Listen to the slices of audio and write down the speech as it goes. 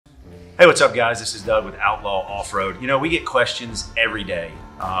Hey, what's up, guys? This is Doug with Outlaw Offroad. You know, we get questions every day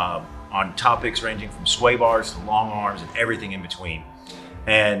on topics ranging from sway bars to long arms and everything in between.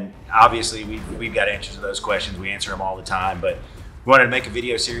 And obviously, we've got answers to those questions. We answer them all the time, but we wanted to make a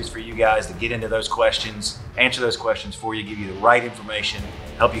video series for you guys to get into those questions, answer those questions for you, give you the right information,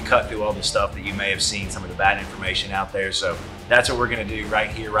 help you cut through all the stuff that you may have seen, some of the bad information out there. So that's what we're going to do right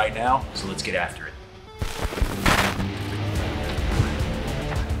here, right now. So let's get after it.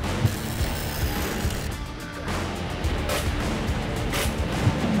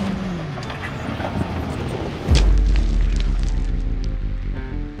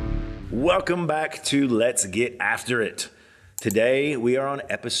 Welcome back to Let's Get After It. Today we are on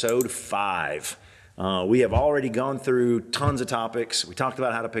episode 5. We have already gone through tons of topics. We talked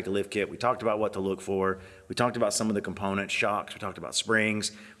about how to pick a lift kit. We talked about what to look for. We talked about some of the components, shocks. We talked about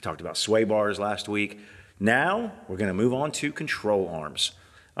springs. We talked about sway bars last week. Now we're going to move on to control arms.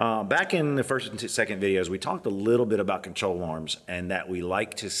 Back in the first and second videos, we talked a little bit about control arms and that we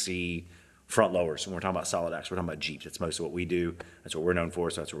like to see front lowers. When we're talking about solid axle, we're talking about Jeeps. That's most of what we do. That's what we're known for,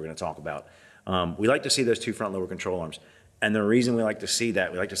 so that's what we're going to talk about. We like to see those two front lower control arms. And the reason we like to see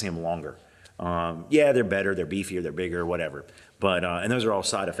that, we like to see them longer. Yeah, they're better, they're beefier, they're bigger, whatever. But and those are all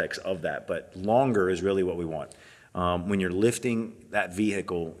side effects of that. But longer is really what we want. When you're lifting that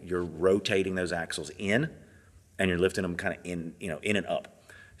vehicle, you're rotating those axles in, and you're lifting them kind of in and up.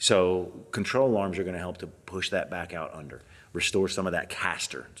 So control arms are going to help to push that back out under, restore some of that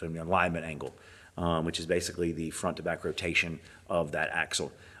caster, so the alignment angle, which is basically the front to back rotation of that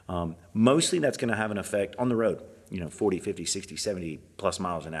axle. Mostly that's going to have an effect on the road, 40, 50, 60, 70 plus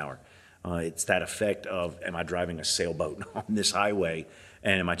miles an hour. It's that effect of, am I driving a sailboat on this highway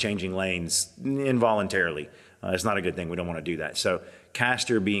and am I changing lanes involuntarily? It's not a good thing. We don't want to do that. So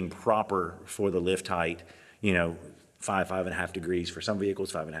caster being proper for the lift height, 5.5 degrees for some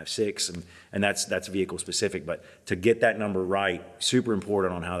vehicles, 5.5, 6, and that's vehicle specific. But to get that number right, super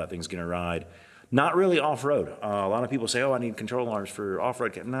important on how that thing's going to ride. Not really off-road. A lot of people say, oh, I need control arms for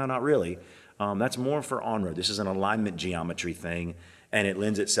off-road. No, not really. That's more for on-road. This is an alignment geometry thing, and it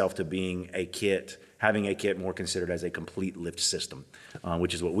lends itself to being a kit, having a kit more considered as a complete lift system,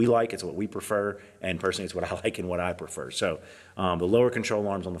 which is what we like. It's what we prefer, and personally, it's what I like and what I prefer. So the lower control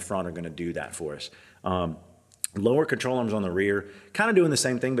arms on the front are going to do that for us. Lower control arms on the rear, kind of doing the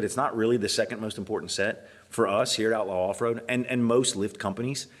same thing, but it's not really the second most important set. For us here at Outlaw Offroad and most lift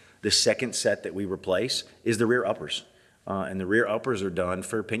companies, the second set that we replace is the rear uppers. And the rear uppers are done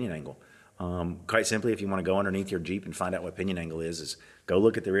for pinion angle. Quite simply, if you want to go underneath your Jeep and find out what pinion angle is go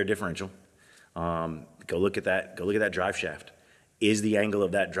look at the rear differential. Go look at that drive shaft. Is the angle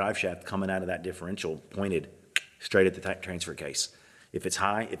of that drive shaft coming out of that differential pointed straight at the transfer case? If it's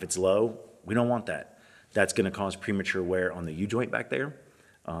high, if it's low, we don't want that. That's going to cause premature wear on the U-joint back there.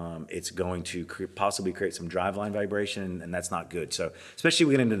 It's going to possibly create some driveline vibration, and that's not good. So especially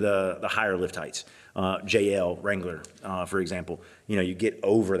when we get into the higher lift heights, JL, Wrangler, for example, you get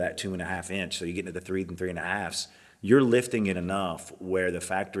over that 2.5 inch, so you get into the 3 and 3.5s. You're lifting it enough where the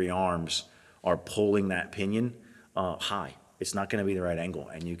factory arms are pulling that pinion high. It's not going to be the right angle,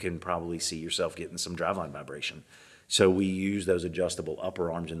 and you can probably see yourself getting some driveline vibration. So we use those adjustable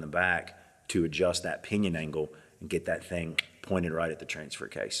upper arms in the back to adjust that pinion angle and get that thing pointed right at the transfer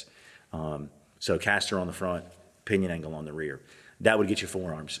case. So caster on the front, pinion angle on the rear. That would get you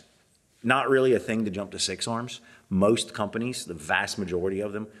 4 arms. Not really a thing to jump to 6 arms. Most companies, the vast majority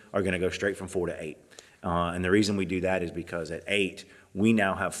of them, are going to go straight from 4 to 8. And the reason we do that is because at 8, we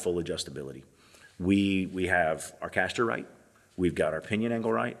now have full adjustability. We have our caster right. We've got our pinion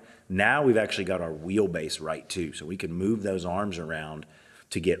angle right. Now we've actually got our wheelbase right too. So we can move those arms around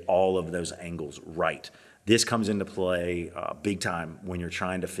to get all of those angles right. This comes into play big time when you're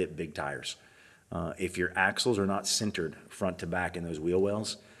trying to fit big tires. If your axles are not centered front to back in those wheel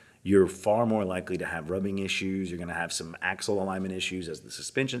wells, you're far more likely to have rubbing issues. You're going to have some axle alignment issues as the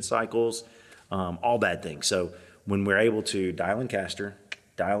suspension cycles, all bad things. So when we're able to dial in caster,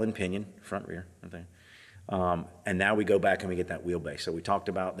 dial in pinion, front, rear, everything, and now we go back and we get that wheelbase. So we talked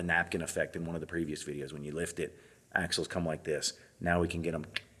about the napkin effect in one of the previous videos. When you lift it, axles come like this. Now we can get them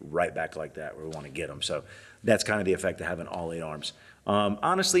right back like that where we want to get them. So that's kind of the effect of having all 8 arms.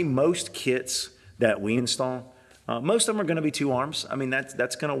 Honestly, most kits that we install, most of them are going to be 2 arms. I mean,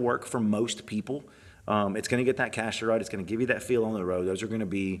 that's going to work for most people. It's going to get that caster right. It's going to give you that feel on the road. Those are going to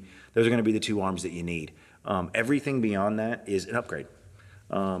be the 2 arms that you need. Everything beyond that is an upgrade.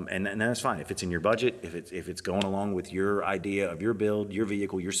 And that's fine. If it's in your budget, if it's going along with your idea of your build, your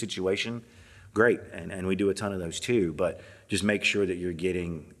vehicle, your situation, great. And we do a ton of those too. But just make sure that you're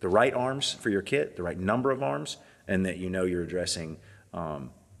getting the right arms for your kit, the right number of arms, and that you're addressing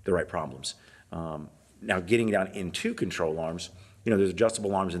the right problems. Now, getting down into control arms, there's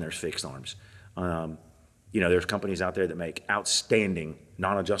adjustable arms and there's fixed arms. There's companies out there that make outstanding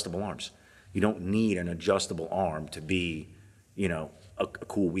non-adjustable arms. You don't need an adjustable arm to be, a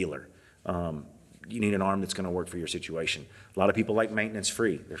cool wheeler. You need an arm that's going to work for your situation. A lot of people like maintenance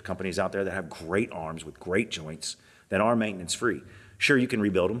free. There's companies out there that have great arms with great joints that are maintenance free. Sure, you can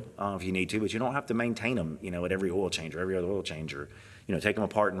rebuild them if you need to, but you don't have to maintain them, at every oil change or every other oil change, or take them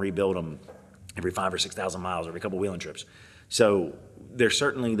apart and rebuild them every 5,000 or 6,000 miles, every couple wheeling trips. So there's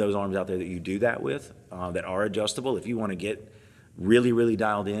certainly those arms out there that you do that with that are adjustable. If you want to get really, really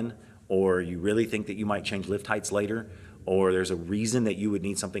dialed in, or you really think that you might change lift heights later, or there's a reason that you would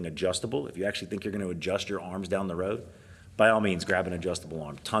need something adjustable, if you actually think you're going to adjust your arms down the road, by all means, grab an adjustable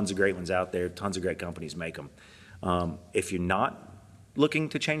arm. Tons of great ones out there. Tons of great companies make them. If you're not looking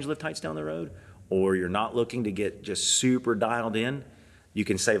to change lift heights down the road, or you're not looking to get just super dialed in, you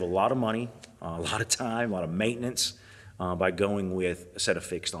can save a lot of money, a lot of time, a lot of maintenance by going with a set of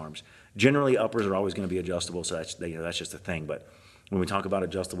fixed arms. Generally, uppers are always going to be adjustable, so that's just a thing. But when we talk about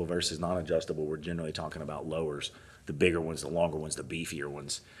adjustable versus non-adjustable, we're generally talking about lowers, the bigger ones, the longer ones, the beefier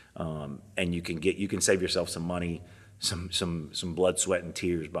ones, and you can save yourself some money, some blood, sweat, and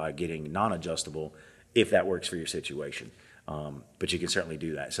tears by getting non-adjustable if that works for your situation. But you can certainly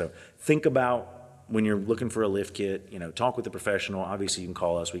do that. So think about when you're looking for a lift kit, talk with a professional. Obviously, you can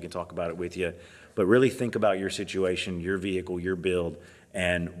call us. We can talk about it with you. But really think about your situation, your vehicle, your build,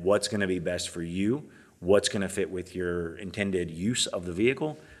 and what's going to be best for you, what's going to fit with your intended use of the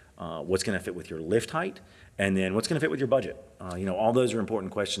vehicle, what's going to fit with your lift height, and then what's going to fit with your budget. All those are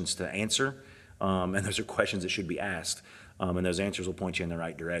important questions to answer, and those are questions that should be asked, and those answers will point you in the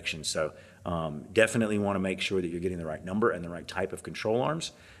right direction. So definitely want to make sure that you're getting the right number and the right type of control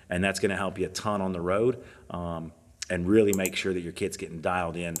arms, and that's going to help you a ton on the road, and really make sure that your kit's getting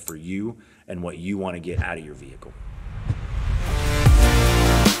dialed in for you and what you want to get out of your vehicle.